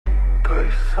Tại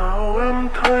sao em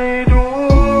thay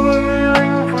đổi,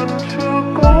 anh vẫn chưa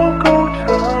có câu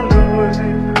trả lời.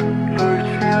 Lời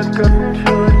chia cắt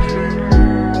chưa trên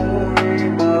môi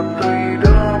mà tay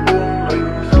đã buông anh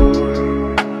rồi.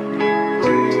 Nhìn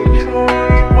mây trôi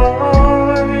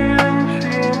mãi, anh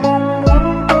chỉ mong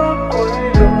muốn ta quay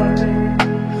lại.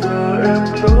 Giờ em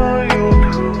lỡ yêu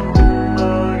thương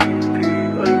ai thì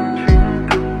anh chính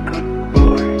thức thất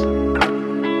bại. Thật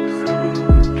sự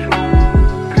trong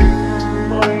tim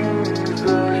anh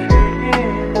giờ chỉ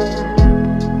mong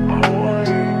hỏi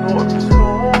ngọn gió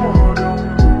đông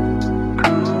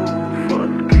cứ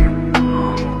vẫn kịp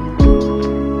không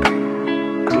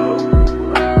tình cảm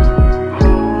anh.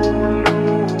 Bao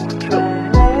lâu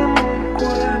chẳng muốn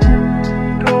quên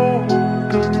đâu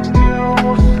từng yêu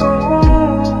dấu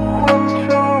khoan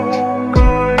trâu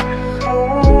người xấu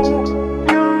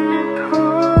những thứ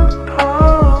tha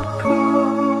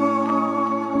thương.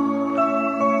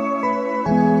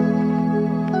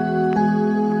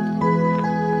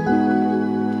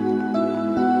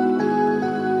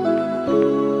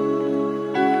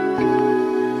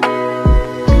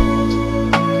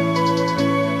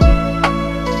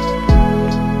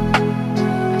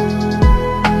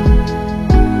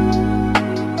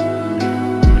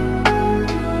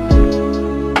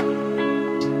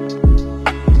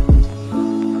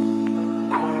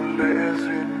 Có lẽ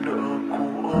duyên nợ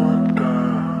của ta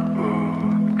ở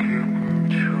kiếp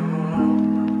trước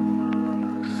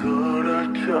giờ đã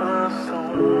trả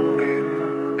xong nên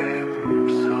em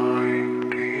rời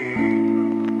đi.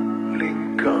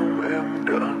 Linh cảm em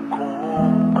đã có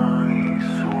ai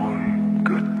rồi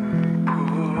cất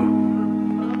bước,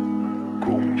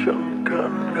 cũng chẳng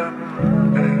cản ngăn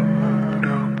em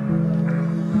được.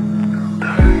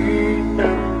 Thấy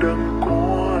em đang có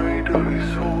ai đợi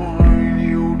rồi,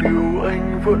 nhiều điều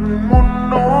anh vẫn muốn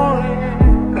nói.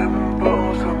 Em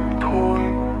bảo rằng thôi,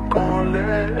 có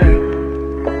lẽ em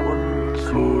muộn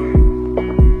rồi.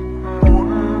 Muốn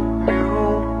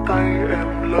níu tay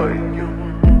em lại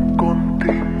nhưng con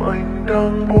tim anh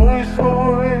đang bối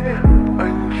rối.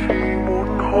 Anh chỉ muốn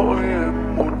hỏi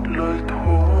em một lời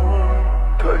thôi.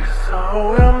 Tại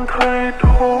sao em thay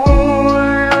đổi,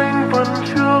 anh vẫn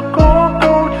chưa có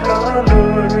câu trả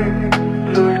lời.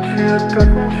 Lời chia cắt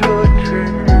chưa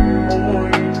trên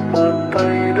môi mà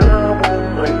tay đã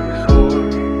buông anh rồi.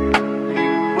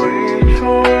 Nhìn mây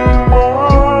trôi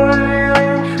mãi,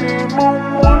 anh chỉ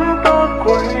mong muốn ta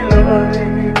quay lại.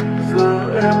 Giờ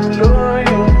em lỡ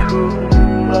yêu thương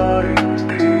ai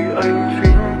thì anh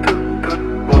chính thức thất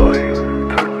bại.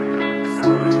 Thật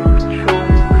sự trong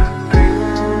tim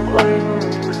anh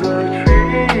giờ chỉ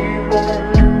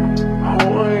mong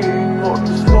hỏi ngọn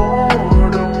gió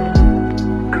đông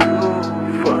cứ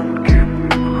vẫn kịp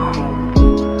không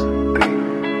tình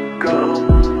cảm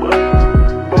anh.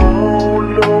 Bao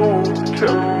lâu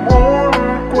chẳng muốn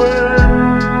quên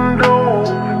đâu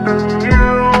từng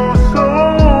yêu dấu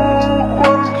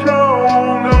khoan trâu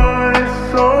người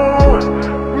xấu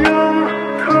những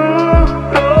thứ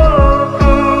ta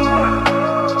từng.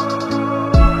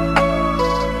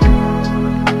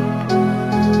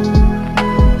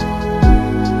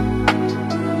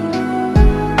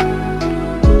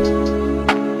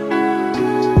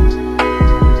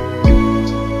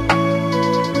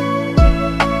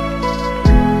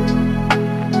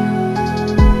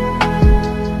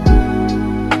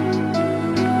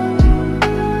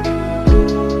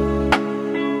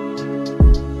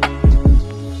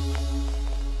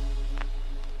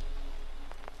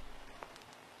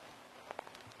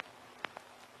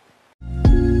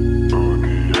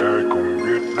 Thì ai cũng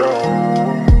biết đau,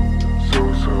 sâu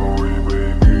sâu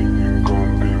baby nhưng con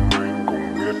tim anh cũng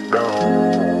biết đau.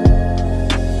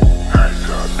 2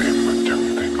 giờ đêm mà chẳng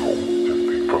thể ngủ,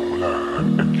 vẫn là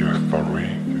em chơi story.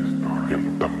 Những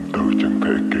tâm tư chẳng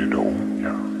thể kể đủ,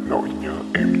 nỗi nhớ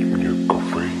em giống như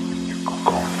coffee.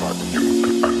 Còn phải những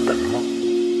thứ anh đánh mất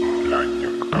là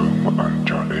những thứ mà anh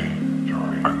cho đi.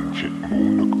 Anh chỉ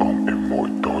muốn được ôm em mỗi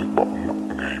tối, bỏ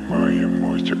mặc ngày mai em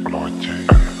mới chẳng lo chi.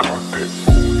 Anh có thể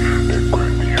buồn để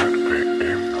quên đi hết về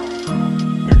em,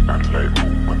 nhưng anh lại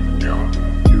muốn mình nhớ.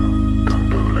 Tương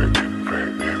tư lại đến về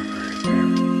em,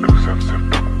 được sắp xếp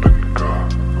thật tình cờ.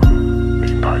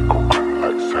 Điện thoại của anh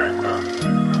lại sáng lên,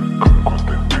 không có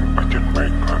tên anh ở trên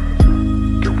màn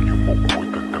hình. Giống như một mối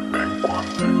tình thật đáng quan,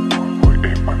 với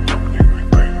em anh giống như người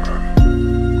bạn anh.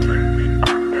 Baby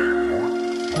anh đang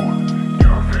muốn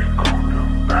nhớ về con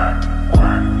đường ta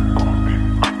qua, con tim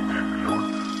anh đang luôn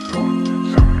luôn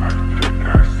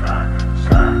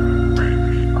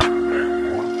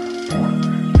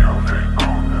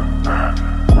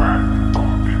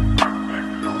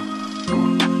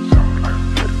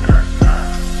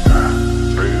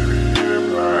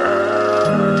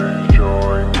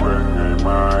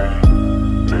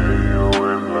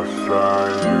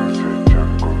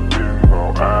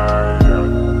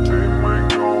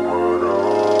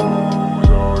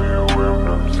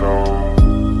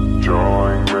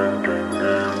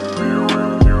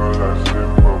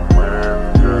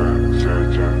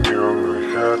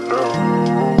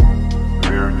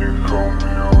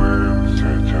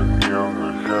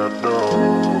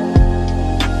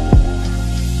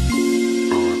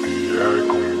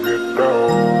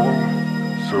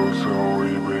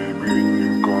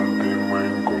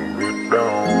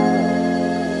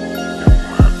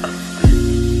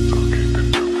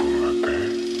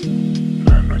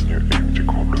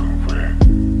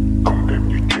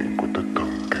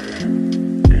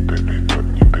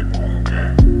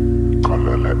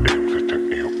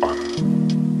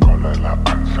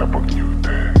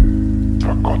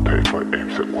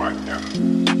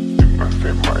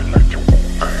sẽ mãi lại trong một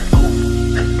ngày khúc.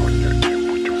 Em tôi nhẹ nhàng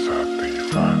vui trong xa tì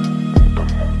vàng, tâm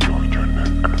mong trôi cho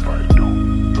nên anh phải đúng.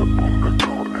 Nỗi buồn nỗi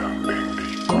khổ đang đêm đi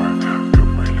qua, rồi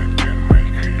mây lên trên mây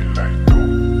khi lại tuôn.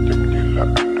 Giống như là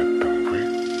anh đã từng viết,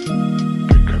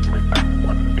 kể cả mấy tháng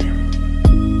quanh em,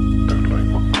 từng lời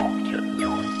mất ngọt dặn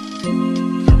dối,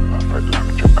 sao mà phải làm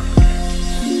cho anh ghen.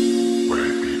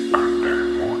 Baby anh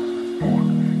đang muốn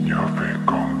nhớ về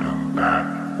con đường ta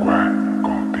qua,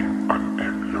 con tim anh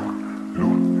em lút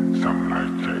lút, xong lại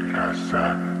chạy ra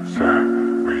xa xa.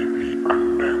 Baby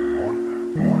anh đang muốn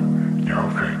nhớ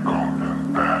về con đường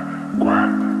ta qua,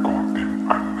 con tim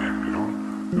anh em lút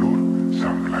lút,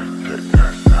 xong lại chạy ra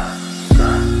xa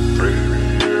xa. Baby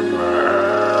em là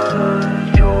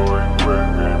ai cho anh quên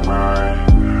ngày mai,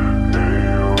 để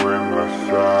yêu em là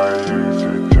sai, anh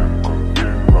sẽ chẳng còn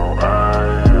tin vào ai.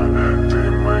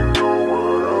 Tim anh đâu ở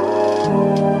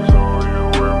đâu, rồi yêu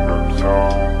em đằng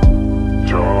sau,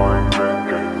 cho anh bên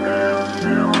cạnh em,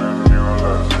 yêu em như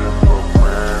là xem bóng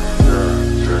em.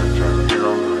 Sẽ chẳng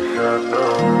yêu người khác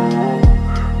đâu,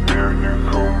 nếu như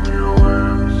không yêu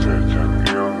em sẽ chẳng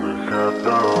yêu người khác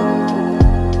đâu.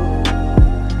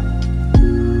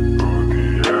 Thì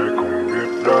ai cũng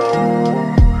biết đâu,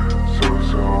 so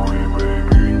sorry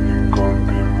baby, nhưng con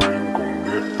tim anh cũng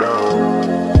biết đâu.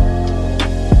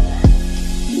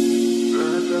 Sẽ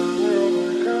chẳng yêu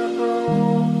người khác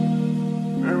đâu,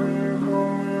 nếu như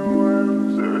không yêu em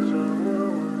sẽ chẳng yêu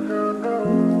người khác đâu.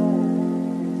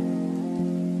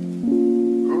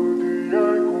 Thì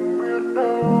ai cũng biết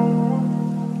đâu,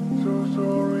 so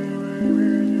sorry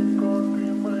baby, nhưng con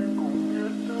tim anh cũng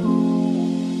biết đâu.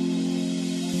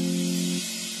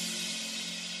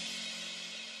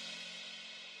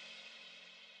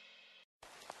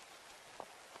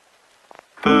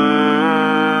 Ta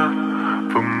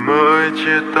vừa mới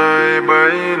chia tay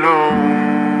bấy lâu,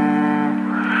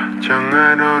 chẳng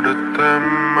ai đâu được thêm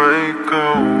mấy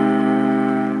câu.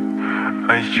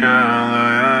 Ai trả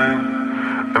lời anh,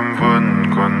 em vẫn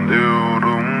còn yêu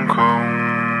đúng không?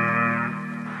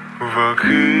 Và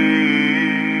khi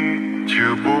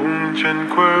chiều bỗng chân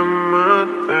quên mất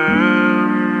em,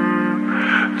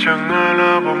 chẳng ai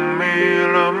là bóng mi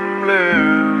lắm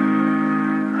lem.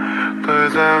 Thời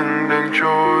gian đang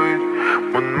trôi,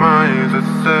 một mai rồi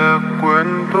sẽ quên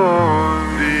thôi.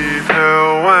 Đi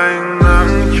theo ánh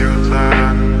nắng chiều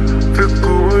tàn, phía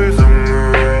cuối dòng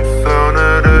người, sao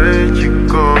nơi đây chỉ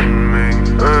còn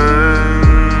mình anh.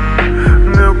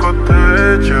 Nếu có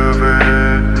thể trở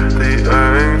về thì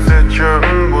anh sẽ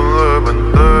chẳng buông lời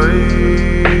bàn tay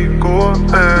của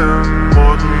em.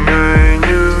 Một ngày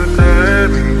như thế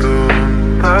bình thường,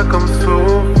 ta cầm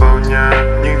số vào nhạc,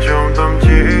 nhưng trong tâm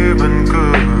trí vẫn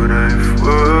cứ đầy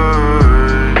vơi.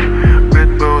 Biết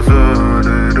bao giờ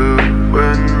để được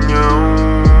bên nhau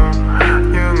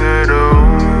như ngày đầu.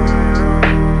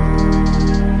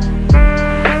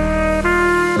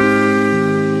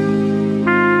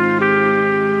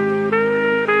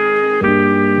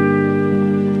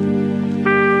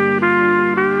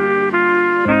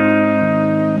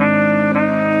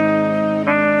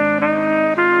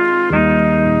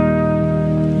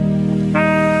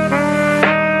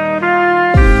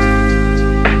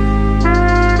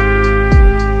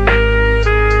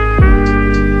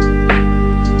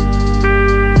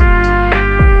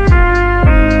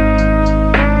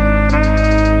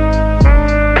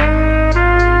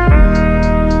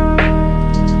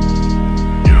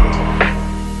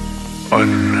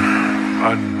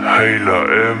 Anh hay là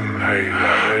em,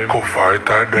 có phải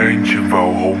ta đang chìm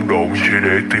vào hỗn độn chỉ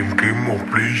để tìm kiếm một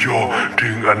lý do?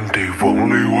 Riêng anh thì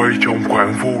vẫn loay hoay trong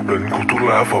khoảng vô định của thuốc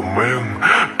lá và men.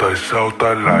 Tại sao ta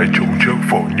lại chồng chất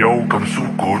vào nhau cảm xúc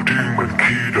của riêng mình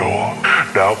khi đó?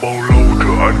 Đã bao lâu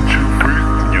rồi anh chưa viết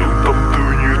những tâm tư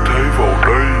như thế vào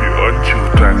đây? Anh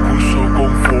chưa tàn cuối số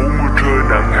con phố, mưa rơi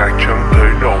nặng hạt chẳng thể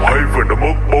nào hay. Và đã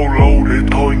mất bao lâu để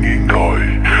thôi nghiêng đời?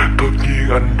 Tất nhiên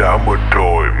anh đã mệt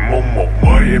rồi, mong một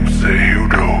mai em sẽ hiểu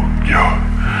được.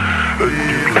 Ít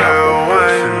nhất là một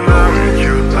anh nắng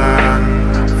chiều tàn,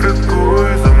 phía cuối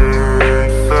dòng người,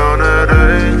 sao nơi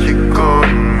đây chỉ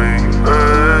còn mình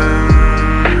anh.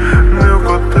 Nếu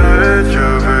có thể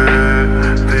trở về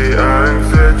thì anh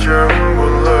sẽ chẳng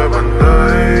buông lời bàn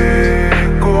tay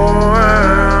của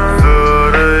em.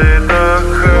 Giờ đây ta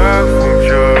khác vùng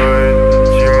trời,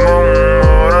 chỉ mong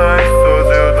một ai xoa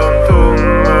dịu tổn thương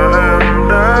mà em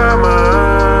đã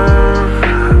mang.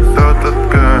 Sao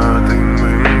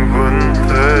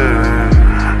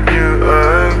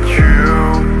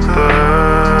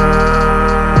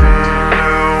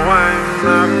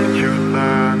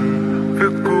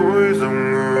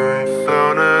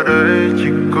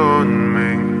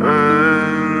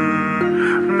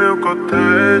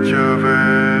trở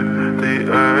về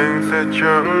thì anh sẽ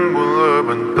chẳng buông lơi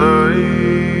bàn tay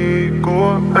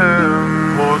của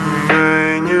em. Một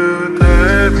ngày như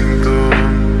thế bình thường,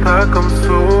 thả cảm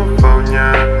xúc vào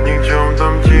nhạc, nhưng trong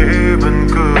tâm trí vẫn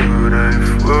cứ đầy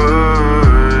vơi.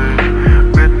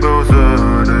 Biết bao giờ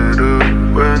để được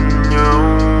bên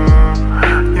nhau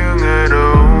như ngày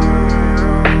đầu.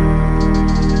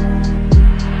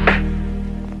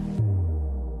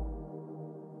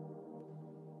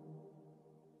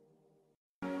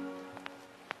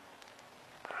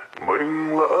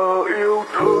 Mình lỡ yêu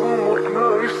thương một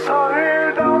người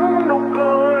say đắm nụ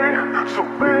cười, dù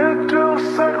biết trước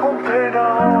sẽ không thể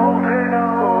nào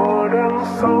ở đằng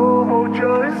sau bầu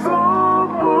trời gió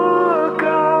mưa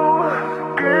cao.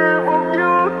 Kỳ vọng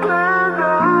như thế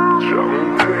nào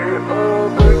chẳng thể ở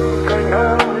bên cạnh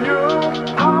em những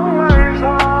tháng ngày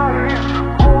dài,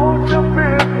 cố chấp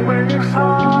biết mình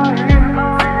sai vì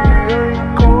anh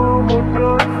có một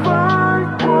đời phải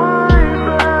quay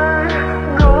về.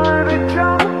 Nơi đây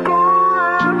chẳng có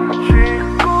em, chỉ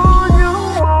có những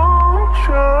mong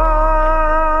chờ.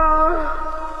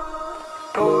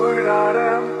 Tôi đã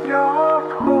đem nhớ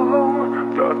thương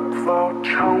đặt vào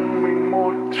trong mình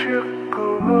một chiếc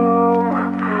gương,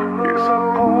 nghĩ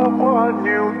rằng có quá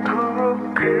nhiều thứ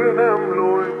khiến em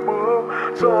lùi bước.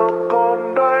 Giờ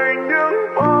còn đây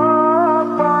những bỡ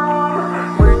bàng,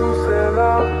 mình sẽ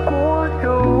là của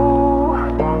nhau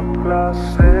hoặc là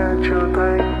sẽ trở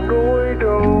thành nỗi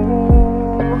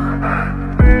đau.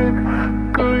 Biết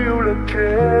cứ yêu là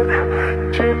chết,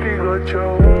 chết đi gọi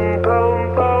chồng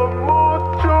thầm tâm một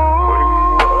chút.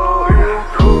 Mình yêu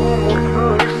thương một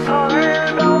người say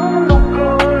đắm nụ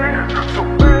cười, dù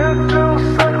biết trước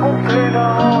sẽ không thể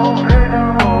nào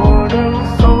ở đằng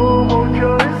sau bầu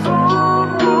trời gió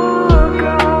mưa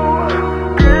cao.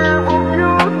 Kỳ vọng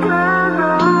như thế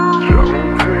nào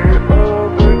chẳng thể ở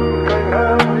bên cạnh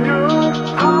em những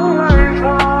tháng ngày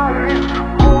dài,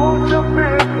 cố chấp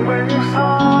biết mình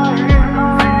sai vì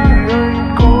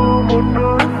anh có một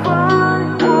đời phải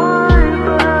quay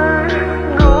về.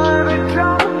 Nơi đây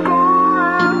chẳng có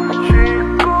em, chỉ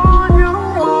có những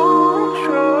mong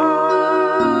chờ.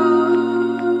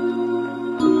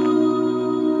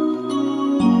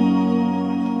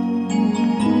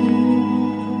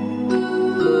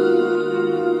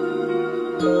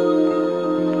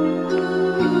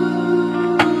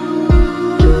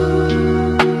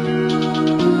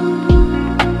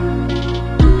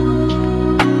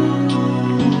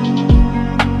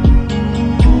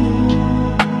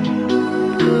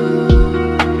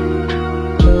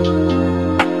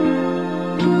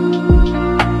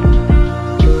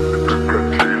 Cả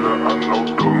chỉ là anh ảo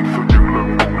tưởng sau những lần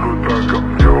một đôi ta gặp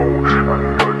nhau.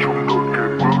 Anh ngỡ chúng tôi kề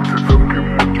bước sẽ sớm kiếm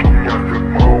mình trong nhà giấc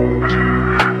mơ,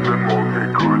 nên mỗi ngày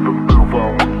gửi tâm tư vào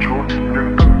một chút.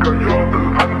 Nhưng tất cả do tự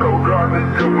anh tạo ra nên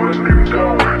dâng lên niềm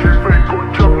đau. Chỉ vì cô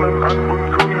trăm lần anh vẫn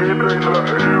cứ nghĩ đây là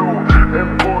yêu. Em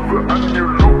vui với anh nhiều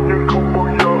lúc nhưng không bao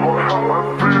giờ hỏi how I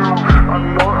feel. Anh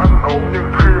nói anh ổn nhưng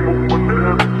khi một mình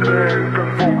em đen, căn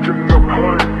phòng chân ngập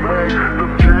hơi men. Tâm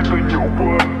trí tôi dẫu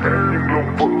quên em nhưng lòng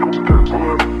vẫn không thể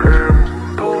quên em.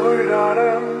 Tôi đã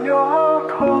đem nhớ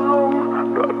thương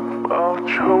đặt vào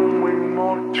trong mình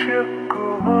một chiếc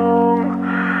gương,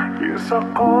 nghĩ sao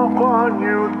có quá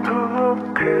nhiều thứ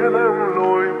khiến em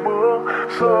lùi bước.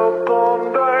 Giờ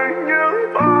còn đây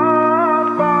những bỡ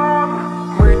bàng,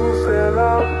 mình sẽ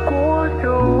là của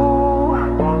nhau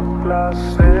hoặc là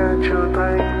sẽ trở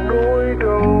thành nỗi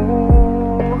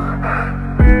đau.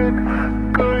 Biết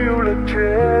cứ yêu là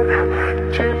chết,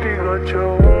 chết đi gọi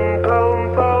chồng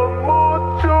thầm tâm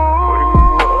một chút.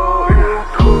 Mình yêu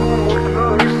thương một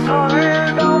người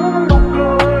say đắm nụ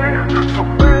cười, dù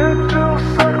biết trước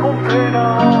sẽ không thể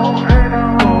nào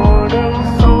ở đằng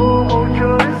sau bầu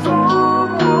trời gió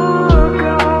mưa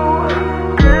cao.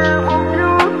 Kỳ vọng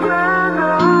như thế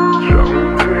nào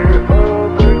chẳng thể ở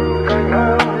bên cạnh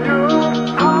em những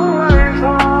tháng ngày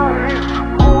dài,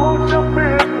 cố chấp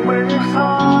biết mình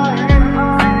sai vì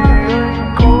anh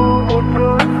có một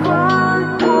đời phải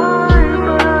quay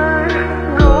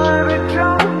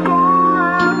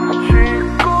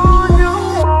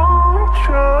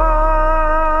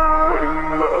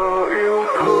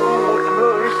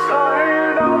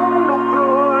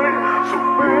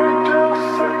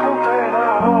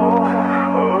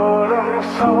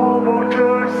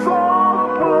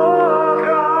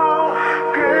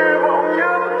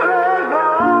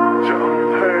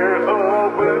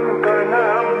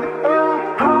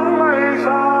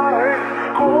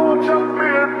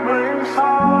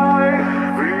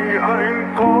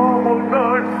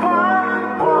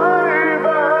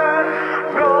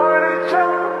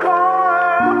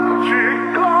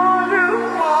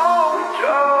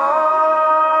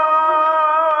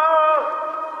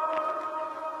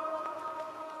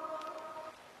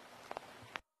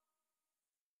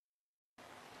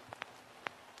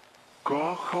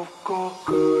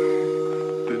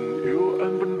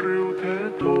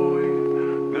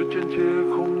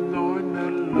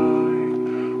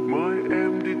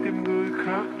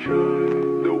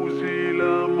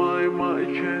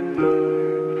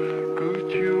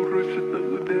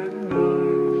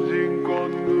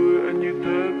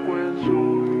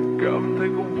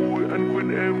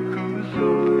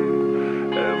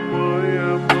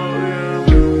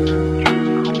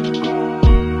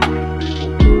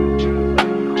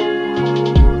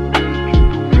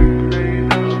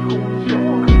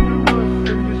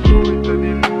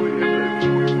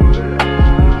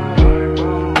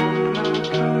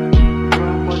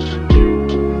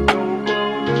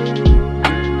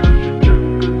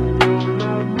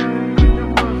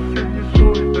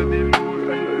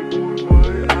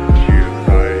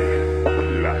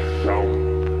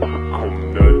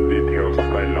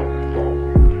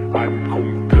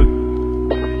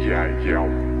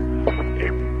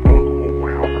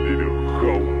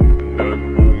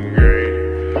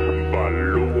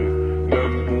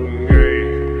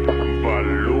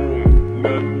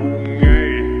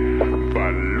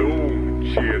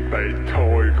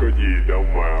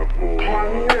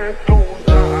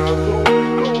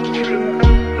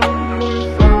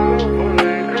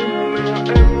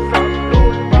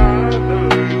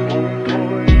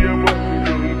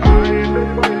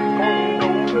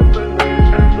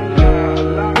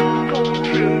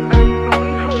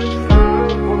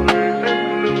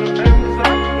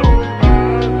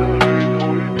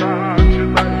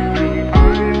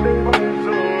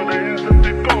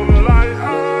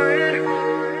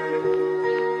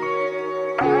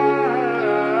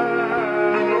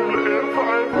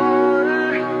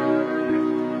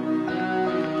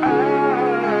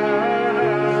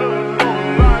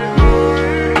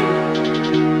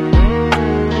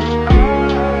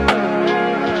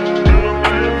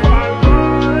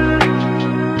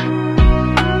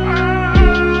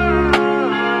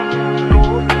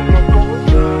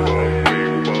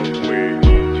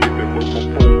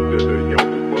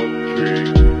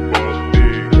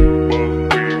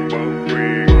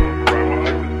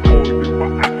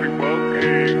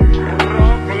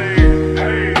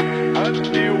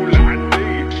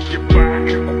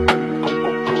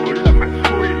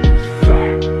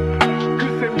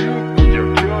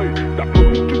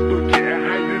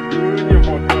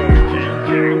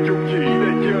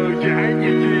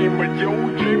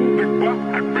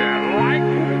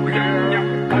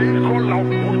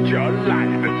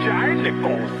trái lại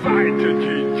còn sai cho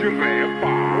gì chưa rẽ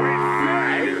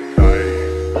phải. Chia tay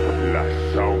là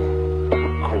xong,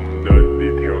 không nên đi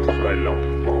theo sai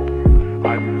lòng vòng.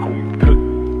 Anh không thích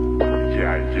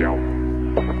dài dòng,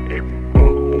 em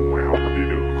bớt ồn ào đi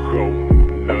được không?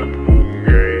 Nên buông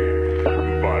ngay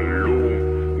và luôn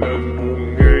nên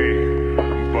buông ngay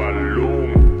và luôn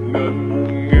nên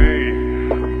buông ngay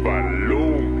và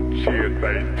luôn chia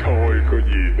tay thôi, có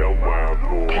gì đâu mà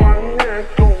buồn. Thoáng nghe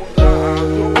câu già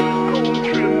rồi câu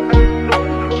chuyện em nói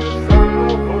hơi xa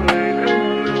vời, em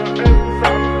lừa em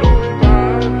dám đôi ba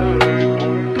lời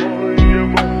thôi thôi.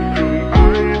 Vẫn thương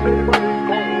ai để vẫn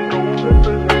còn đâu đến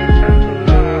từ ngày em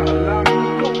lạ lắm.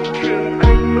 Câu chuyện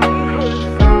em nói hơi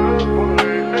xa vời,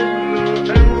 em lừa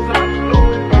em dám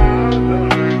đôi ba lời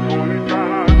thôi.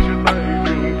 Ta chia tay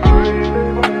thương ai để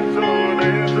bây giờ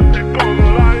đây giờ chỉ còn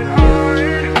lại hai.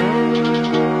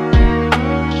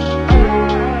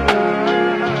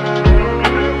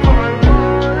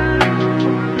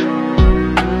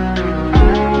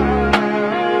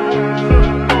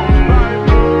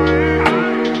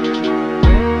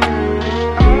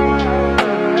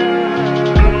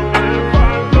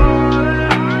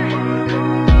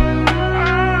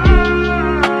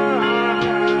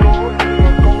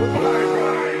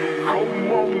 Không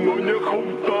mong nỗi nhớ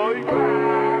không tới,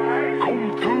 không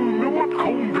thương nước mắt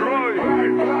không rơi.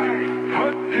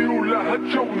 Hết yêu là hết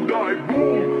trong đời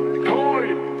buông thôi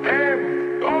em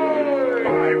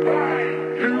ơi.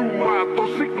 Yêu mà tôi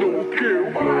xích nụ kiểu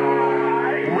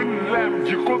mình làm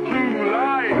chỉ có tương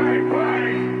lai,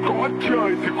 có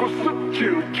trời thì có sức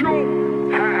chịu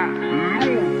chung hạ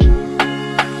luôn.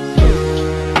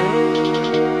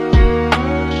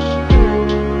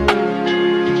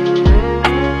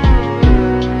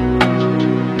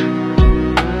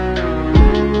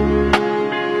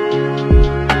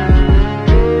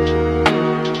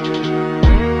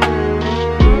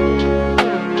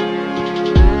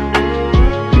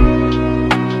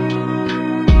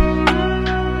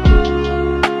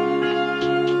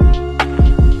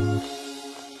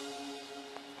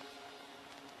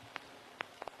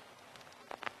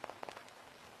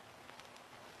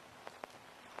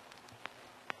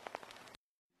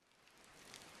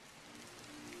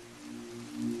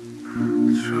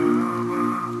 Chờ ba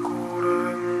cô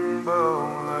đơn bao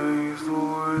ngày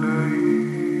rồi đây,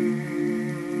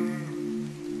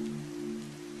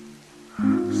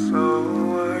 sao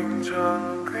anh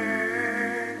chẳng thể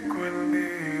quên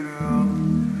đi được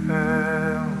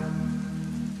em.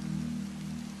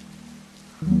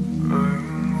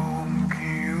 Anh ôm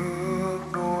ký ức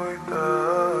đôi ta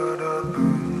đã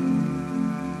từng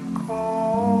có,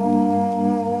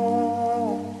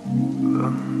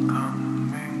 lặng thầm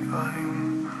mình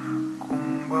anh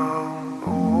cùng bao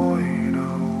nỗi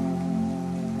đau.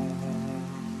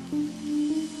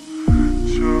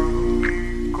 Chẳng nghĩ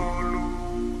có lúc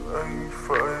anh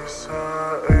phải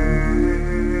xa em,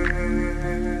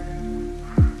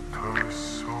 thôi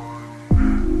rồi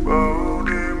bao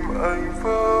đêm anh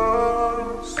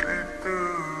vẫn suy tư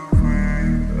về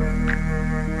em.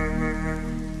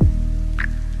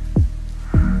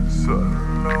 Sợ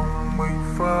lòng mình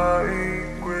phải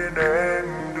quên em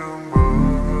đường bờ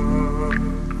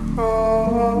khóc.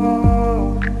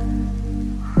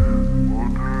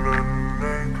 Một lần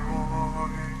này thôi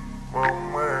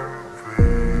mong em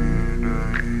về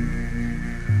đây.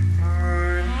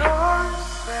 Người nói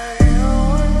sẽ yêu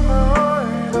anh mãi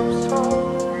đằng sau,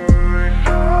 người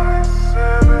nói sẽ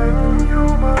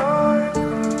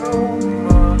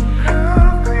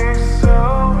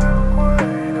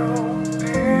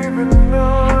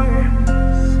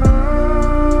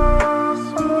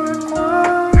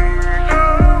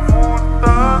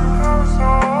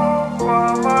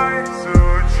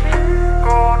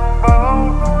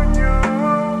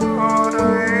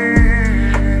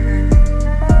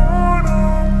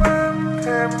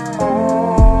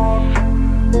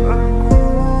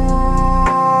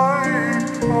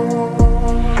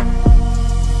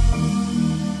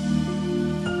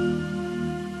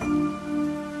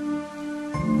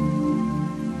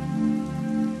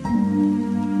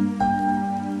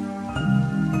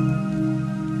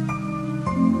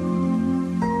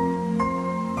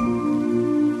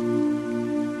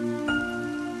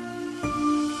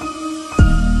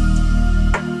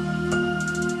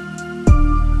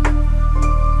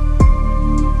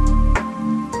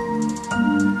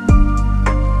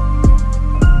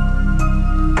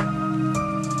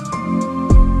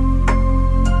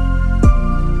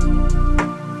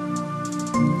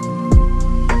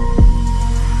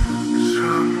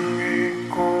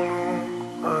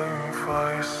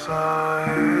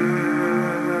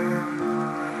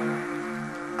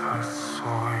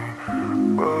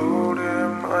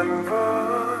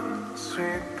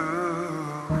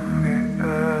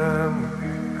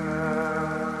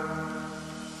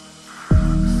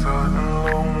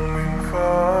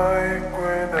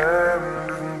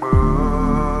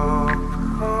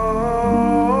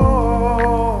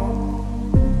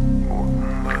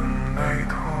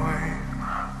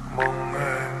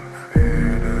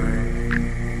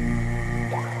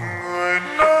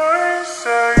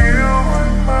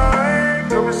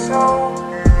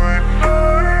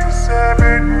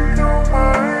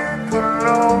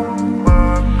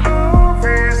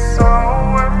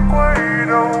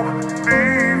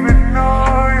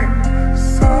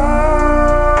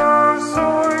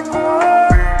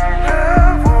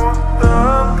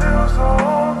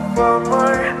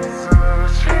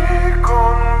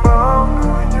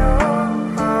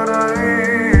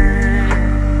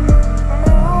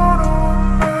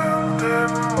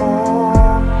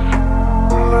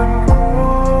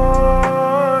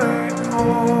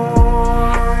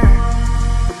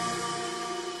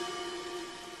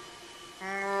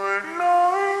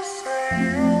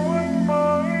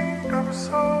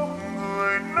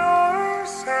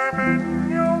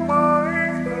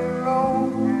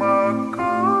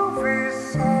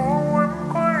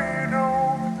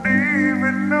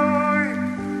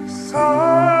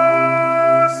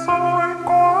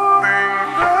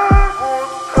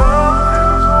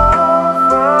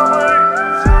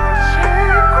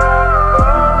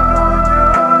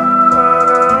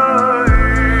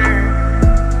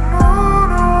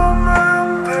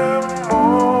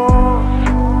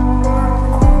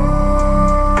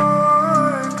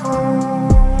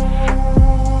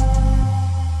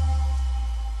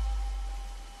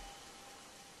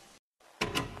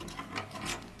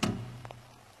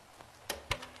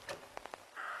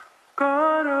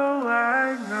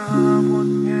ai ngờ một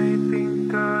ngày tình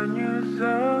cờ như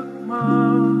giấc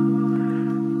mơ,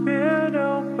 biết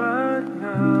đâu bất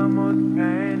ngờ một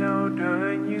ngày nào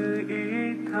đời như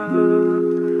ý thơ.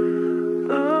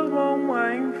 Ước mong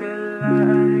anh về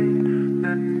lại,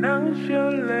 lần nắng chiếu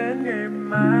lên ngày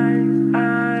mai.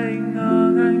 Ai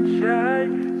ngờ ngang trái,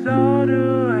 gió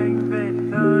đưa anh về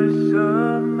nơi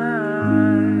sớm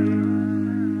mai.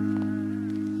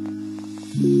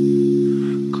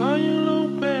 Có những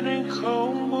lúc bên anh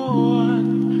không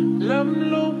buồn,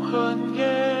 lắm lúc hơn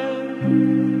ghê.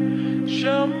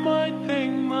 Chẳng mối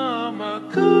tình mơ mà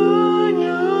cứ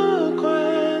như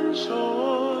quen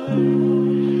rồi.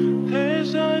 Thế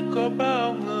giới có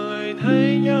bao người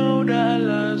thấy nhau đã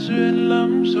là duyên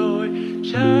lắm rồi.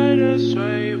 Trái đất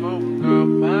xoay vòng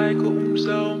gặp ai cũng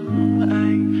giống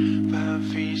anh. Và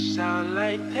vì sao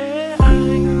lại thế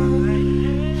anh?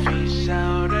 Vì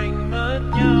sao đành mất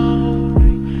nhau?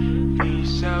 Vì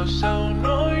sao sau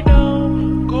nỗi đau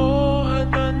cố hận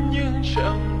ân nhưng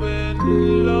chẳng bền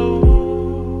lâu.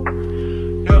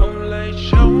 Động lại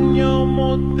trong nhau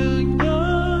một từ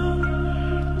nhớ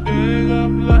để gặp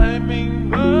lại mình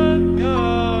bất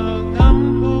ngờ.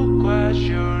 Ngắm thu qua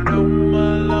chiều đông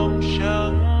mà lòng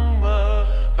chẳng mơ.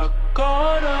 Và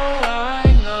có đâu ai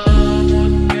ngờ một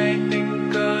ngày tình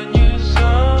cờ như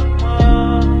giấc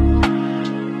mơ,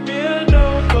 biết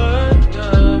đâu bất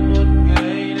ngờ một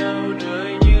ngày nào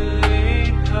đời như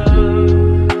ý thơ.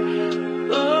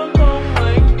 Ước mong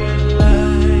anh về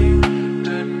lại,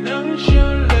 lần nắng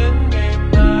chiếu lên ngày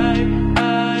mai.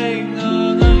 Ai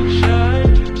ngờ ngang trái,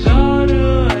 gió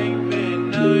đưa anh về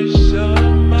nơi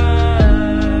sớm mai.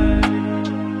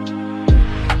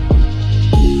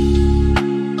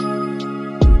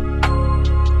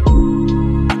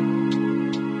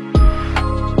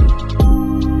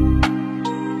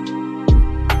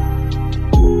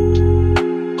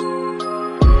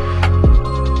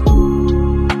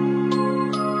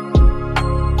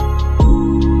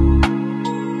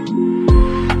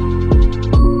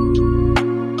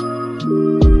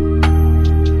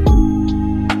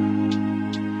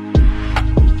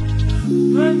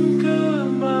 Vẫn cứ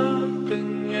mơ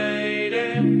từng ngày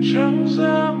đêm, chẳng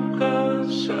dám cơn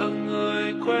sợ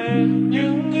người quên.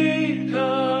 Những ý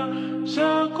thơ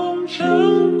giờ cũng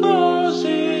chẳng có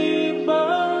gì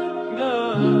bất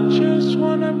ngờ. Just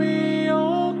wanna be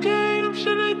okay, nắm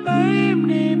chặt lấy tay em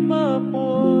đi mơ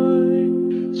bồi.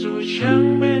 Dù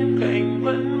chẳng bên cạnh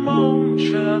vẫn mong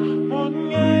chờ một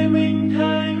ngày mình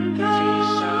thành thơi. Vì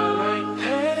sao lại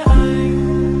thế anh?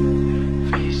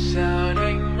 Vì sao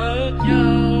đành mất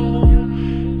nhau?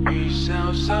 Vì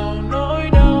sao sau nỗi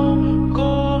đau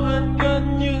cố hận gần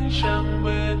nhưng chẳng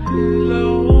bền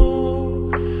lâu.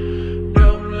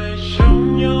 Động lại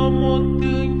trong nhau một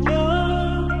từ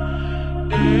nhớ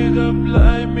để gặp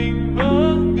lại mình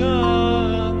bất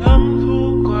ngờ. Ngắm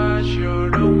thu qua chiều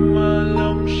đông mà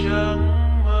lòng chẳng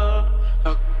mơ.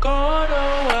 Và có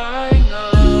đâu ai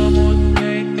ngờ một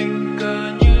ngày tình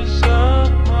cờ như giấc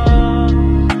mơ,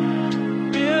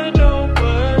 biết đâu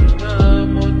bất ngờ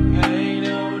một ngày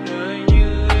nào đời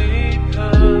như ý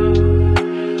thơ.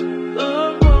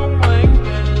 Ước mong anh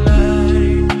về lại,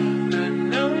 lần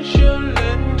nắng chiếu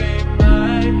lên ngày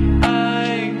mai.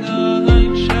 Ai ngờ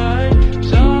ngang trái,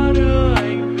 gió đưa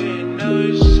anh về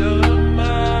nơi sớm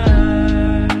mai.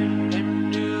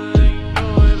 Em đưa anh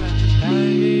đôi bàn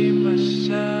tay mà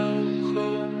sao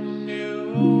không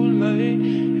níu lấy.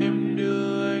 Em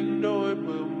đưa anh đôi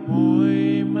bờ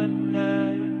môi mặn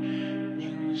nái,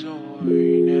 nhưng rồi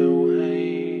nào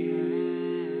hay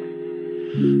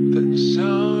tận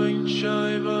sao anh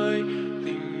chơi vơi.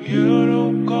 Tình yêu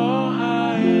đâu có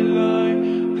hai lời,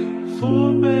 từng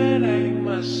phút bên anh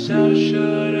mà sao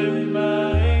chờ đợi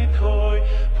mãi thôi.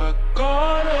 Và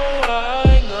có đâu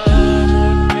ai ngờ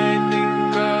một ngày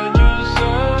tình cờ như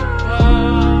giấc mơ,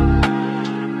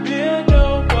 biết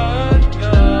đâu bất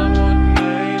ngờ một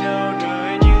ngày nào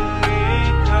đời như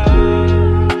ý thơ.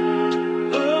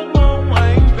 Ước mong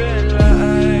anh về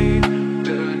lại,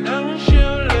 từ nắng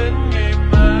chiếu lên ngày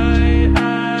mai.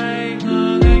 Ai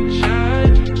ngờ ngang trái,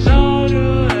 gió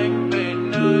đưa anh về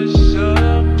nơi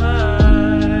sớm mai.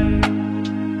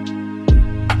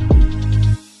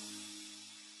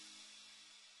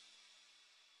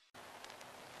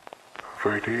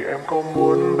 Vậy thì em có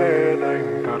muốn bên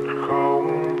anh thật không?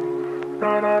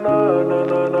 Na na na na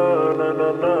na na na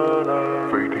na na na.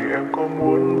 Vậy thì em có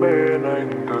muốn bên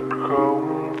anh thật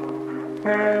không?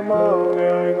 Nghe mơ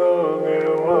nghe ngơ nghe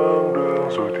hoang đường.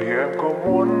 Rồi thì em có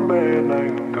muốn bên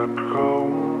anh thật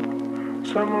không?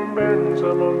 Sao muốn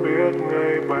biết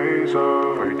ngay bây giờ.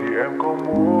 Vậy thì em có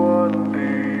muốn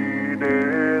đi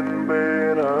đến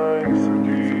bên anh? Sao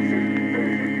thì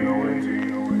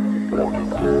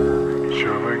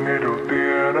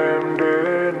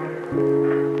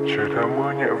Trời theo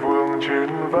mưa nhẹ vương trên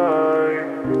vai,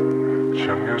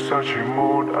 chẳng hiểu sao chỉ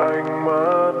một ánh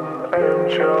mắt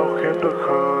em trao khiến tôi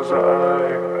khờ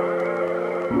dại.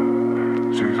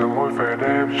 Dịu dàng môi vẻ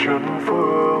đẹp chân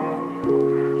phương,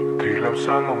 thì làm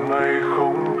sao lòng này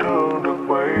không thương được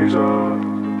bây giờ.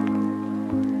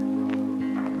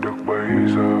 Được bây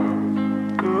giờ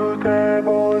cứ thế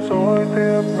bối rối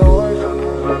tiếp nối dần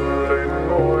dần lên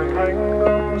ngôi thánh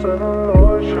âm dẫn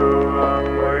lối chờ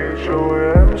hàng ngày trôi.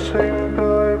 Em xinh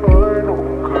tươi với nụ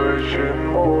cười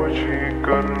trên môi, chỉ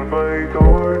cần vậy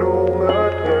thôi đủ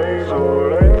ngất ngây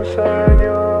rồi. Anh sẽ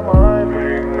nhớ mãi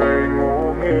về ngày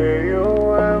ngủ nghề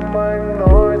yêu em, anh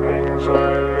nói thành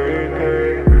dài lý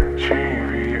thế chỉ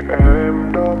vì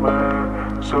em đó mà.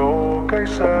 Dẫu cách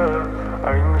xa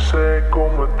anh sẽ cố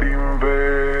mà tìm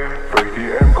về. Vậy thì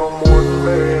em có muốn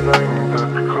bên anh thật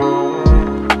không?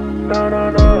 Na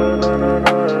na na na na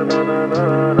na na na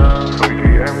na na. Vậy thì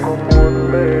em có muốn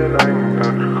bên anh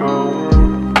thật không?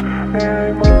 Nghe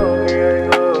anh mơ, nghe anh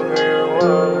ngỡ, nghe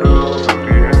hoang đường. Vậy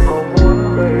thì em có muốn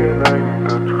bên anh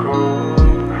thật không?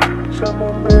 Giờ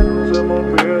muốn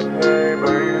biết ngay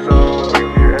bây giờ. Vậy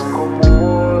thì em có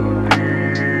muốn thì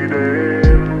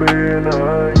đến bên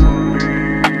anh.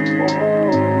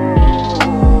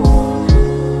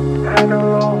 Had a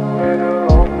long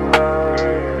night.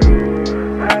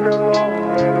 Had a long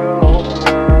night.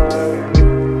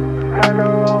 Had a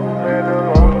long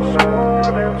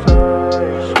suốt đêm dài,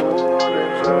 suốt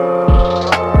đêm dài.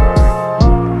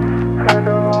 Had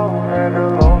a long night.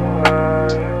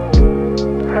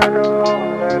 Had a long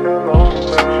night.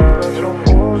 Chỉ là trong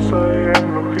phút giây em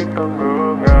lúc khi ta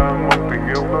ngỡ ngàng, một tình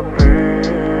yêu ngập thế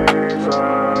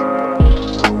gian.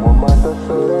 Dù một mai ta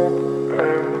sẽ đến,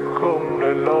 em không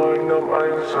để lối ngắm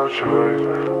ánh sao trời.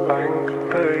 Anh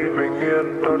thấy bình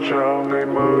yên đón chào ngày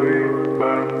mới.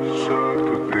 Ban sơ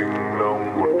từ tình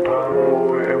lòng một tháng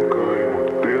môi em cười một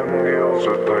tiếng yêu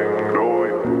rồi thành đôi.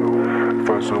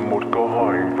 Và rồi một câu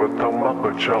hỏi vẫn thắc mắc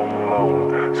ở trong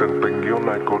lòng, rằng tình yêu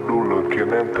này có đủ lớn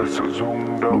khiến em thật sự rung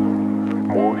động.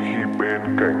 Mỗi khi bên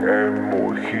cạnh em,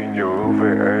 mỗi khi nhớ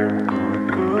về em,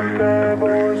 cứ thế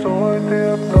bối rối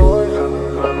tiếp nối dần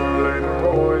dần lên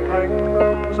ngôi thánh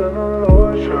âm dẫn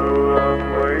lối chờ hàng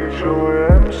ngày trôi.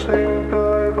 Em xinh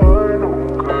tươi với nụ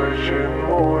cười trên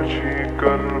môi, chỉ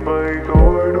cần vậy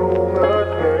thôi đủ ngất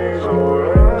ngây rồi.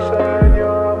 Anh sẽ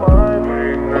nhớ mãi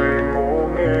về ngày ngủ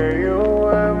nghề yêu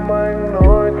em, anh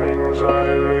nói thành dài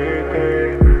lý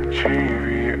thế chỉ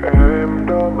vì em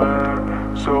đó mà.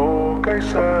 Dẫu cách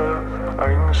xa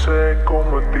anh sẽ cố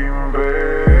mà tìm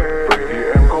về. Vậy thì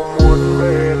em có muốn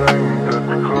bên anh thật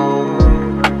không?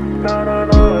 Na na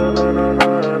na na na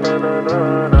na na na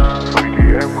na na. Vậy thì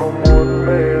em có muốn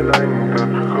bên anh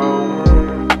thật không?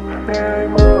 Nghe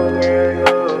anh mơ, nghe anh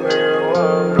ngỡ, nghe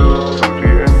hoang đường. Vậy thì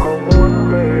em có muốn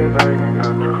bên anh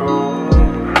thật không?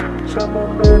 Giờ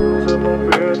muốn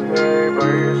biết ngay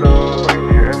bây giờ. Vậy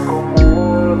thì em có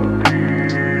muốn thì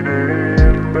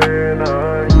đến bên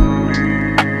anh đi.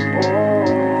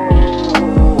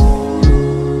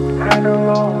 Had a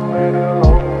long night.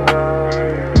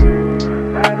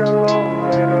 Had a long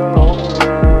night.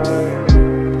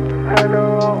 Had a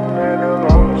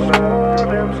long suốt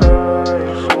đêm dài,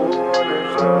 suốt đêm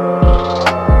dài.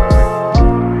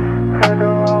 Had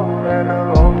a long night.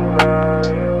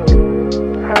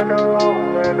 Had a long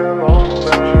night.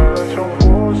 Chỉ là trong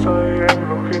phút giây em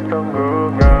lúc khi ta ngỡ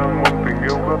ngàng, một tình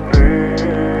yêu gấp thế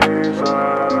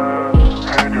gian.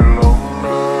 Had a long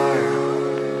night.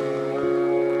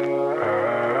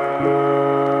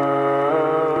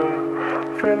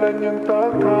 Về lên những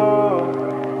tấc thơ,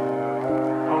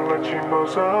 hoặc là chỉ một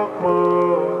giấc mơ,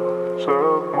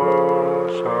 giấc mơ,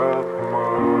 giấc mơ.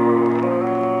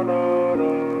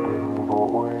 Đừng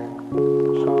vội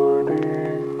rời đi,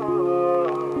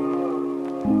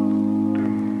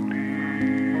 đừng đi,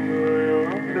 người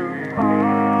ơi đừng đi.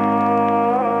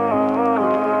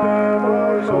 Cứ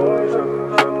bối rối dần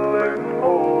dần lên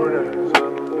ngôi này,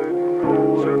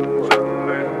 dần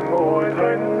lên ngôi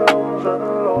thánh âm dẫn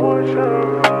lối chờ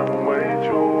hàng mây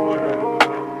trôi,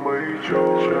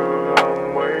 chờ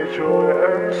hàng mây trôi.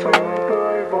 Em xinh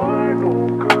tươi với nụ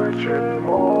cười trên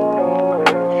môi,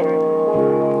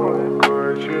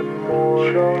 cười trên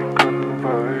môi. Chỉ cần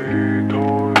vậy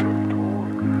thôi,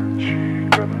 chỉ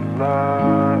cần là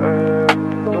em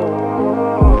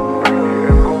thôi. Vậy thì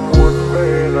em có muốn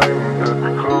bên anh thật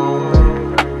không?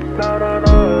 Na na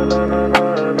na na na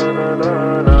na na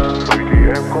na na. Vậy thì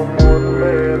em có muốn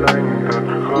bên anh thật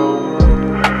không?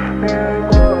 Nghe anh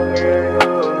mơ, nghe anh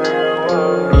ngỡ, nghe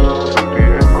hoang đường. Vậy thì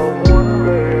em có muốn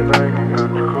bên anh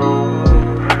thật không?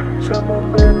 Giờ muốn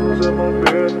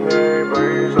biết ngay bây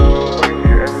giờ. Vậy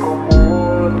thì em có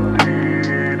muốn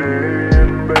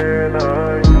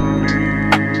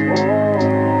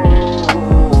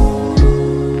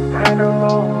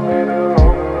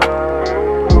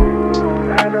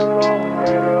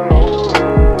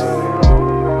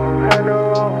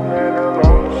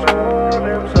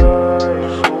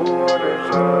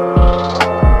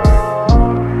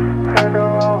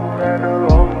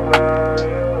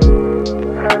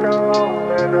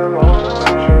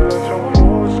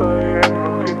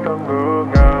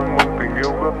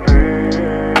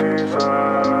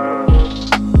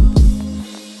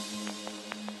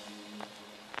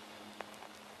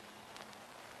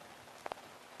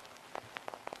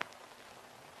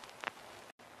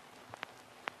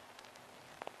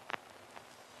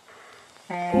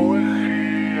Mỗi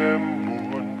khi em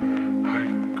buồn hay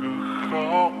cứ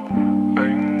khóc,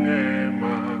 anh nghe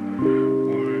mà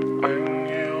người anh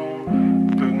yêu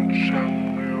từng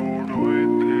chẳng yêu đuối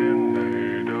thế này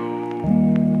đâu.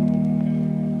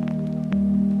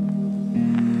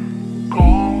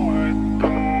 Có người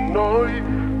từng nói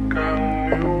càng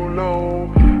yêu lâu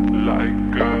lại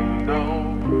càng đau,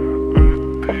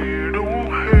 thì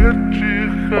đúng hết chỉ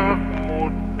khác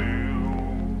một điều,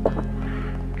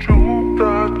 chúng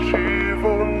ta chỉ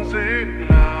vốn dĩ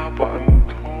là bạn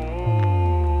thôi.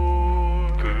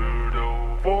 Từ đầu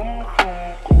vốn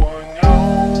không của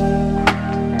nhau,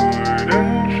 người đến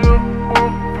trước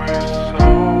bước về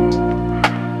sau.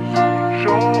 Dù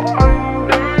cho anh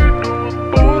đấy đủ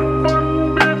tốt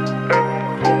vẫn biết em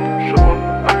không chọn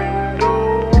anh đâu.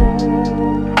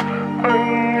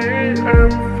 Anh nghĩ em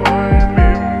phải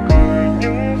mỉm cười,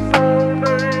 nhưng sau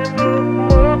này nước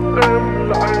mắt em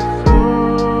lại rơi.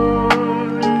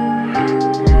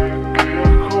 Người kia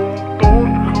không tốt,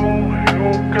 không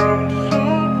hiểu cảm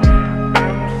xúc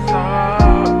em xa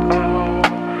ao.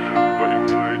 Vậy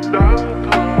người đáng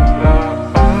thương là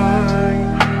anh,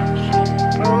 dùng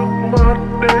nước mắt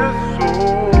để dỗ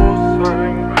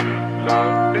dành, là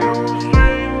điều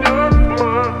duy nhất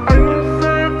mà anh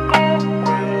sẽ có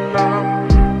quyền làm.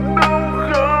 Đúng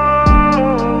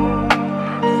không?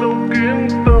 Sâu kín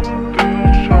tâm tư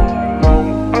trong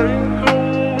lòng, anh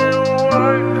không yêu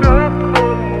ai khác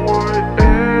hơn ngoài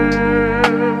em.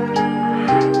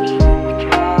 Dù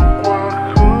cho quá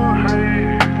khứ hay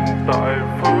hiện tại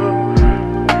vẫn như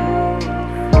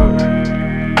vậy.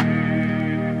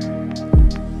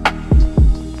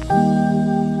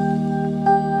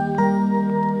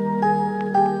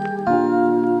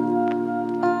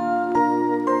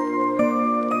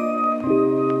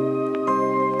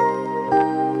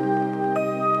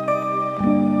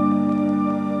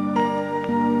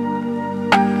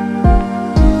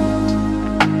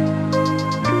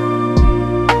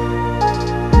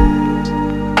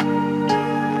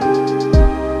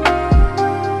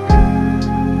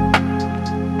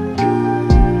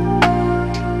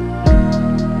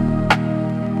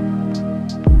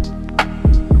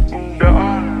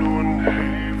 Đã luôn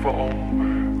hy vọng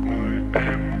người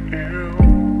em yêu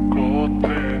có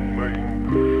tên mình,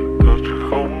 thật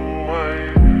không may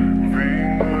vì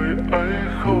người ấy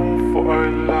không phải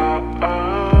là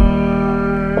ai.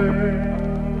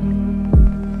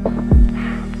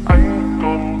 Anh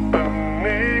còn từng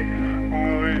nghĩ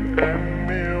người em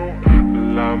yêu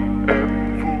làm em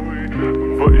vui,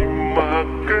 vậy mà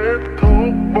kết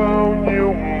thúc bao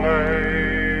nhiêu ngày.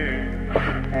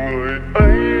 Người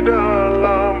ấy đã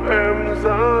làm em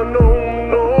ra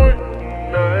nông nỗi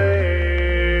này.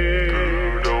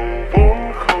 Từ đầu vốn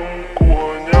không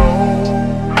của nhau,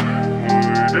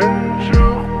 người đến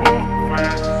trước bước về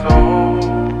sau.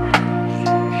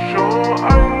 Dù cho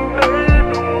anh đấy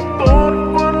đủ tốt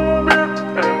vẫn biết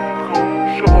em không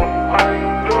chọn anh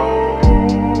đâu.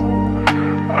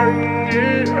 Anh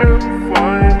nghĩ em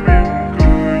phải mỉm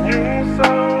cười, nhưng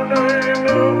sau này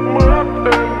nước mắt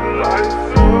em lại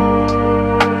rơi.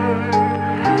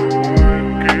 Người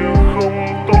kia không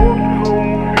tốt, không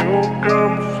hiểu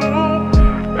cảm xúc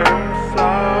em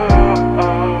xa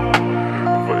ao.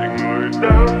 Vậy người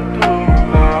đáng thương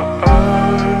là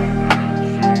ai?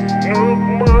 Dùng nước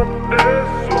mắt để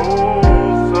dỗ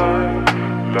dành,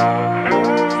 là điều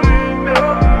duy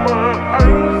nhất mà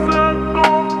anh sẽ có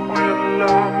quyền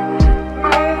làm.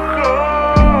 Đúng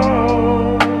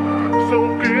không? Sâu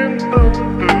kín tâm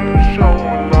tư trong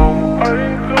lòng,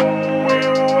 anh không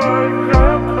yêu ai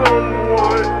khác hơn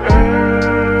ngoài em.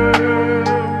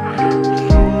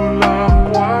 Dù là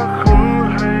quá khứ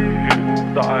hay hiện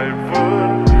tại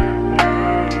vẫn như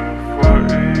vậy.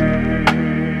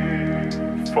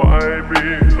 Phải bị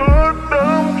ướt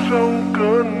đẫm trong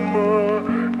cơn mưa,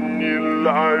 nhìn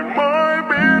lại mới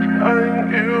biết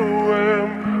anh yêu em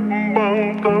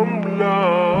bằng tấm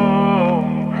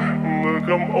lòng. Người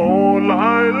cầm ô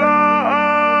lại là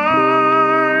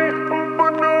anh,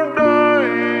 vẫn ở đây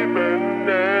bên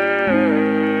em.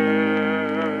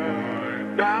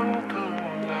 Người đáng thương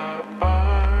là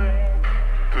anh,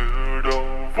 từ đầu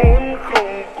vốn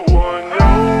không của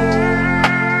nhau.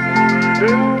 Người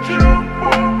đến trước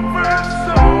bước về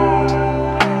sau.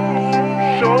 Dù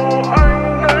cho anh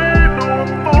đấy đủ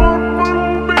tốt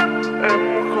vẫn biết em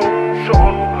không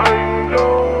chọn anh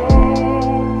đâu.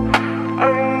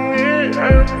 Anh nghĩ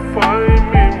em phải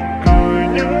mỉm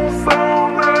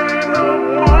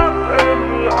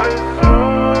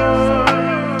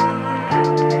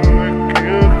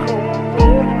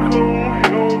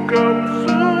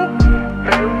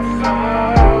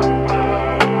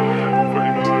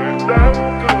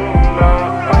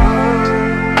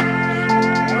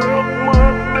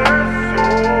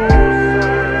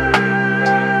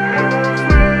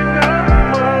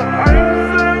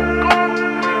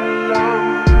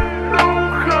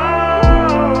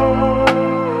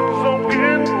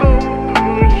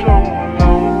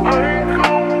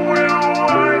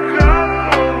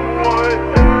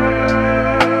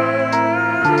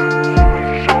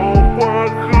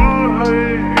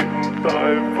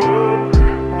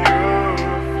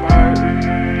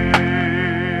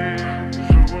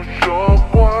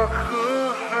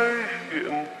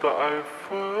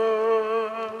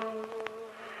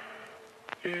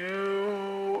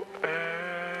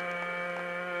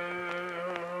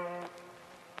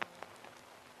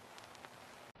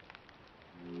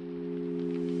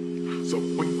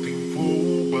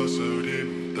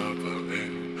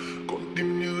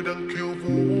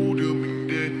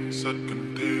sát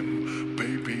gần thêm.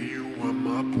 Baby you are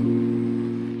Mah Boo,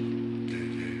 yeah,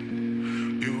 yeah.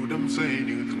 Yêu đắm say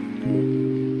như thằng ngu,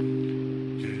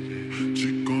 yeah, yeah. Chỉ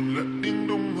còn lại tiếng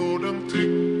đồng hồ đang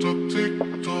tick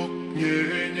tock nhẹ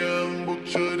nhàng. Bầu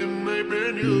trời đêm nay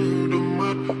bé như đôi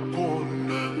mắt của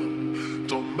nàng.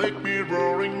 Don't make me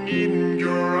roaring in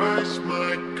your eyes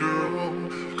my girl.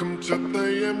 Cầm chặt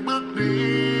tay em bước đi.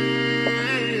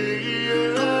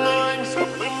 Không ngờ anh sắp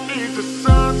em đi thật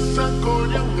xa xa có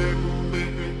những ngày buồn bề.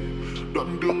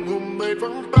 Đoạn đường hôm nay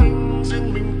vắng tanh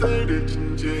riêng mình thấy để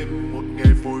chân trên. Một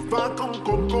ngày vội vã không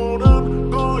còn cô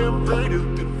đơn, có em thấy được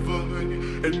tuyệt vời.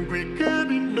 And we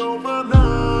getting over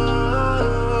now,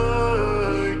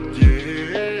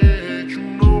 yeah, you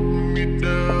know me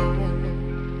down.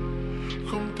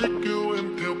 Không thích yêu em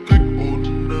theo cách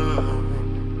ồn ào.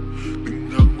 Từng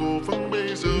hàng ngô vắng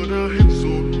bây giờ đã hết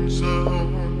rộn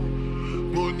rào.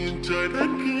 Ngồi nhìn trời đến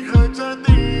khi hai trái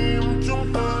tim chúng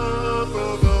ta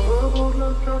vào vào. Một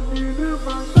lần chợt nhìn em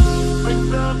và anh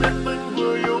đã biết anh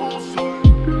vừa yêu rồi.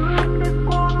 Đưa em đi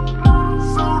qua năm tháng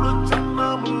sau đó chẳng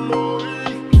là một lối.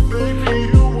 Baby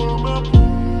you are Mah Boo,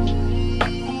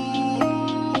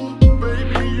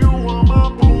 baby you are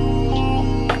Mah Boo.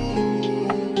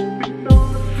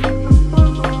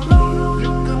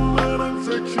 Những cơn mơ đang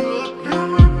rơi trước nhà,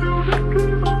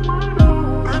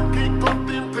 đến khi con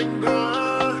tim thành đá.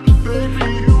 Baby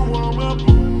you are Mah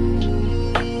Boo,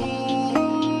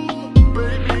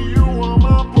 baby you are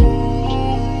Mah Boo.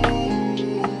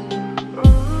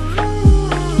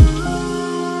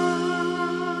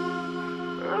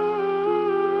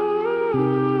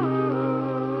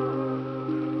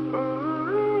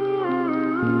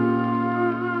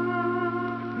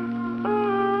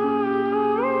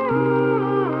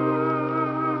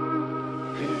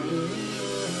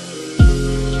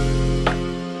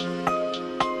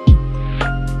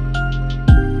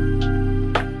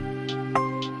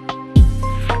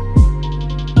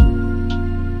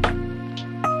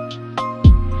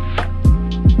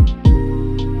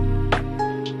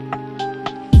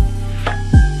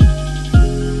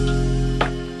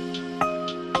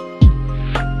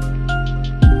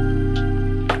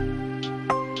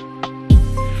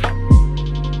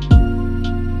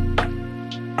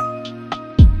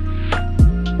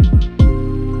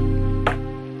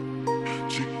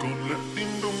 Chỉ còn lại tiếng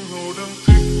đồng hồ đang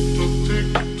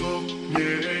tick tock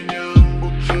nhẹ nhàng.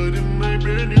 Bầu trời đêm nay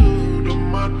bé như đôi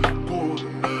mắt của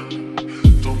nàng.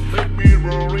 Don't make me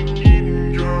roaring in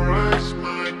your eyes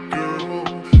my girl.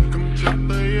 Cầm chặt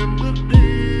tay em bước đi.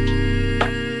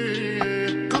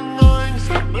 Không ngờ anh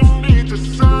sắp em đi thật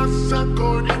xa xa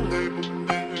có những ngày buồn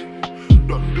bề.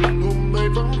 Đoạn đường hôm nay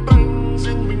vắng tanh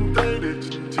riêng mình thấy để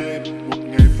chân trên. Một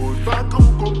ngày vội vã không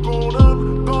còn cô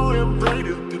đơn, có em thấy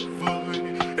được tuyệt vời.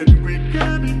 And we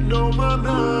getting over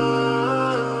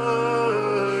now,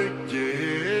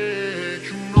 yeah,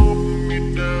 you know me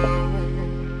down.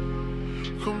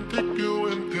 Không thích yêu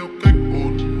em theo cách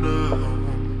ồn ào.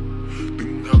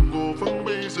 Từng hàng ngô vắng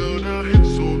bây giờ đã hết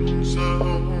rộn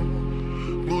rào.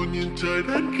 Ngồi nhìn trời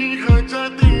đến khi hai trái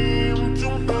tim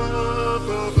chúng ta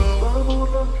vào vào. Một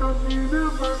lần chợt nhìn em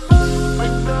và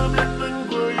anh đã biết anh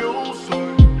vừa yêu rồi.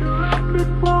 Đưa em đi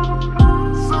qua năm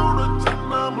tháng sau đó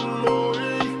chẳng là một lối.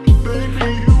 Baby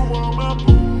you are Mah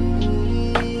Boo,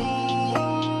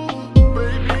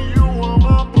 baby you are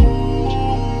Mah Boo.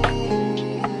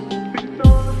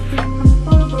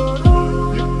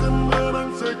 Những cơn mơ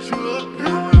đang rơi trước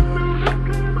nhà,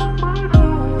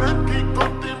 đến khi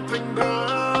con tim thành đá.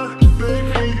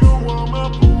 Baby you are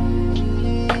Mah Boo,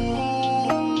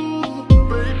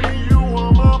 baby you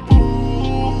are Mah Boo.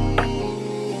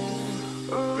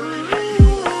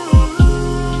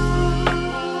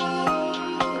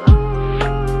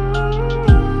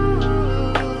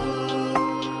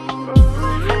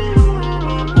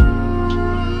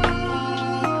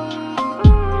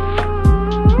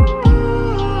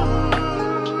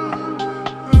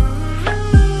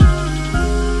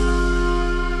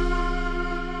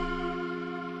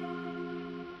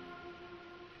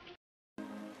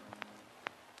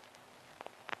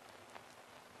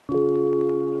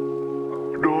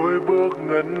 Đôi bước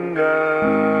ngân nga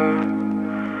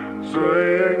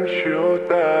dưới ánh chiếu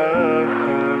tà.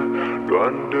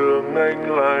 Đoạn đường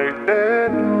anh lại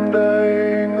đến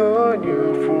đây ngỡ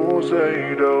như phút giây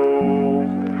đầu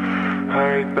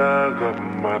hai ta gặp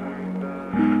mặt,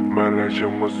 mà lại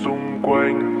chẳng một xung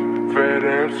quanh vẻ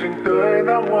đẹp xinh tươi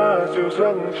nắng hoa dịu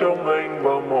dàng trong anh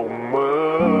bao mộng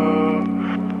mơ.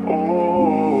 Ôi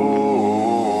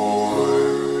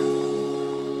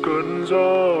cơn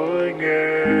gió ơi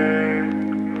nghe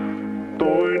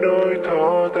tôi nói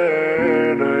thó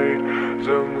thế này,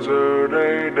 rằng giờ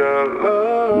đây đã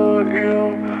lỡ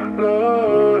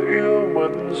lỡ yêu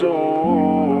mất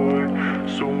rồi.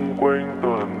 Xung quanh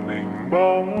toàn hình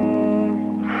bóng,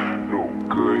 nụ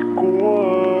cười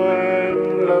của em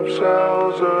làm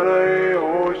sao giờ đây,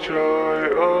 ôi trời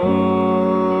ơi.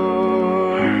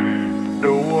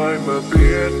 Đâu ai mà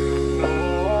biết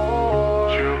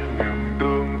trước những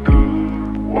tương tư,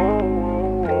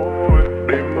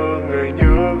 để mơ ngày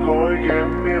nhớ gói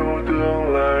ghém yêu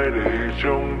tương lai để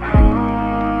trông hai.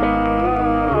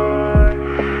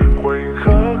 Khoảnh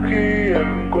khắc khi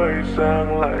em quay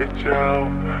sang lại chào,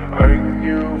 anh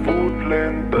như vút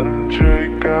lên tận trời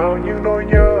cao những nỗi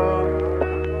nhớ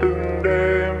từng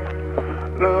đêm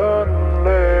lớn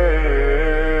lên.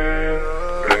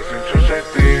 Để dành cho trái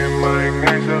tim anh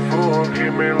ngay giờ phút khi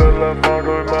mây lơ là vào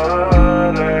đôi mắt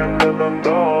em, lần lần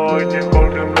đôi những con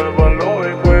tim rơi vào lối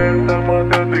quên, đang mang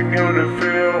theo tình yêu để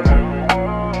feel.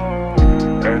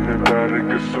 Everybody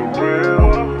gets so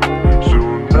real, dù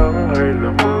nắng hay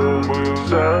là mưa,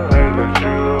 sáng hay là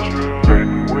trưa, vẹn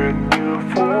nguyên như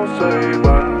phút giây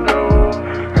ban đầu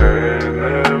hẹn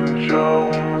em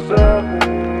trong giấc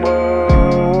mơ.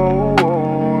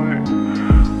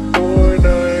 Tối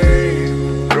nay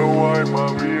đâu ai mà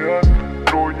biết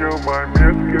nỗi nhớ mãi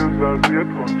miết kia ra diết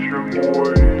còn chưa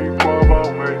nguôi. Qua bao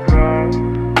ngày tháng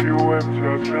yêu em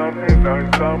chả chán nên ai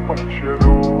dám mà chia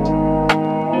đôi.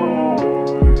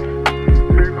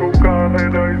 Để câu ca này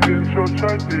đại diện cho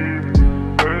trái tim,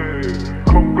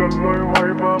 không cần lời hoài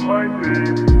mà mãi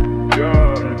tìm. Vì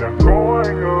đã có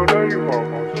anh ở đây vào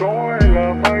màu gió hay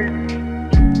là mây,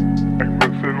 anh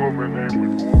vẫn sẽ luôn bên em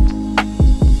mình muốn.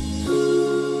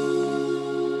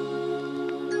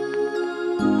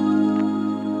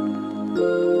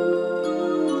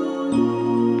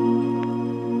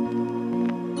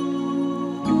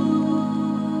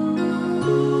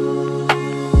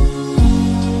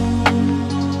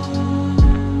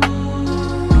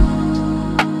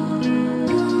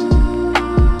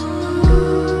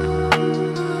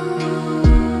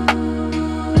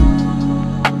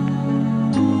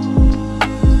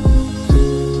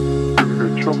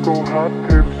 Cho câu hát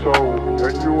thêm sầu,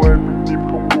 anh yêu em mình tim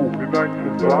không ngủ nên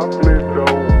anh phải vác lên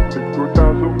đầu. Tình đôi ta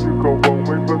giống như cầu vồng,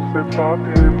 anh vẫn sẽ phá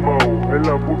thêm màu. Hay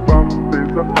là bút băng tế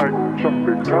rất lạnh, chẳng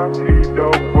để khác đi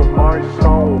đâu. Và mai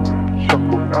sau chẳng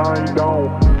còn ai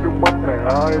đau, nước mắt này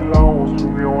ai lau. Dù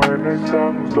nghèo hèn hay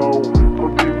sang giàu,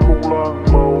 con tim không loang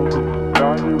màu.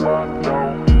 Đã như ban đầu,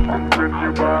 còn quên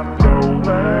như ban đầu.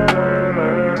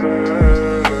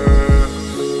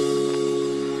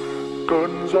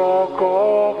 Cơn gió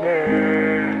có nghe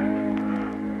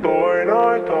tôi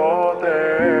nói tỏ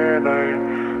thế này,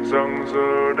 rằng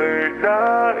giờ đây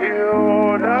đã yêu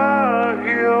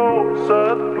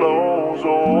rất lâu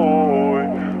rồi.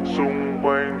 Xung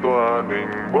quanh toàn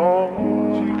hình bóng,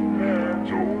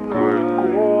 nụ cười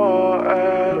của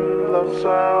em làm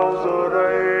sao giờ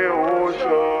đây, ôi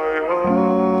trời ơi.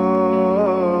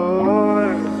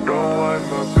 Đâu ai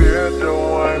mà biết,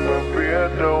 đâu ai mà biết,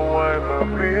 đâu ai mà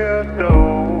biết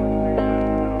đâu.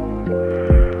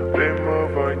 Đêm mơ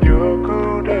và nhớ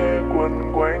cứ để quấn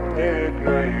quanh hết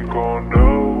ngày còn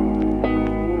đâu.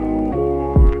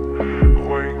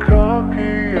 Khoảnh khắc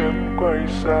khi em quay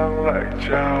sang lại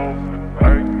chào,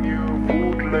 anh như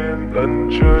vút lên tận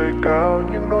trời cao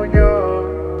những nỗi nhớ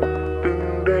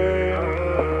từng đêm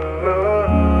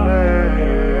lớn lên.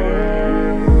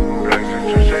 Anh dành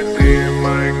cho trái tim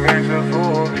anh ngay giờ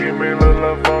phút khi mây lơ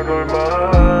là vào đôi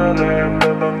mắt em,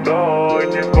 lần lần đôi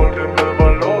những con tim rơi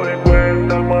vào lối quên,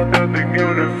 đang mang theo tình yêu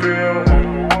để feel.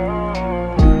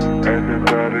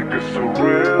 Everybody gets so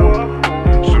real,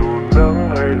 dù nắng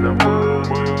hay là mưa,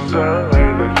 sáng hay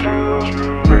là trưa,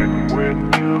 vẹn nguyên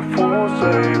như phút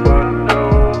giây ban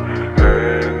đầu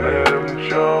hẹn em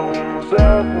trong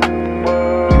giấc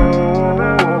mơ.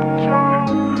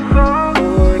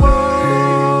 Tối nay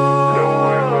đâu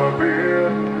ai mà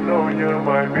biết nỗi nhớ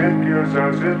mãi miết kia ra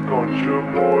diết còn chưa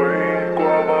nguôi.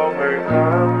 Qua bao ngày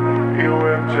tháng yêu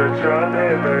em chả chán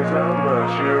nên ai dám mà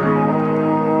chia đôi.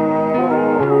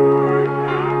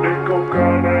 Để câu ca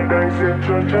này đại diện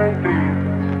cho trái tim,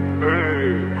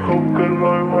 không cần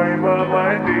lối hoay mà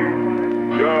mãi tìm.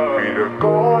 Vì đã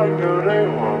có anh ở đây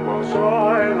hòa vào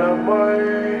gió hay là mây,